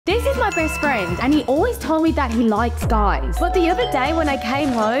This is my best friend, and he always told me that he likes guys. But the other day when I came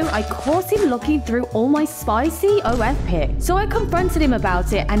home, I caught him looking through all my spicy OF pics. So I confronted him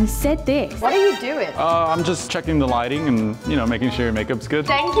about it and said this. What are you doing? I'm just checking the lighting and, making sure your makeup's good.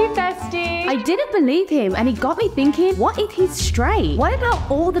 Thank you, Bestie. I didn't believe him, and he got me thinking, what if he's straight? What about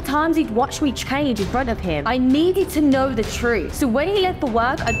all the times he'd watch me change in front of him? I needed to know the truth. So when he left for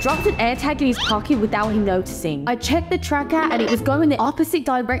work, I dropped an AirTag in his pocket without him noticing. I checked the tracker, and it was going the opposite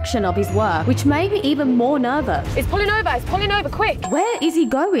direction of his work, which made me even more nervous. It's pulling over, quick. Where is he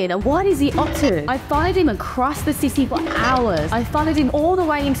going and what is he up to? I followed him across the city for hours. I followed him all the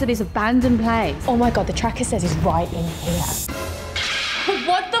way into this abandoned place. Oh my God, the tracker says he's right in here.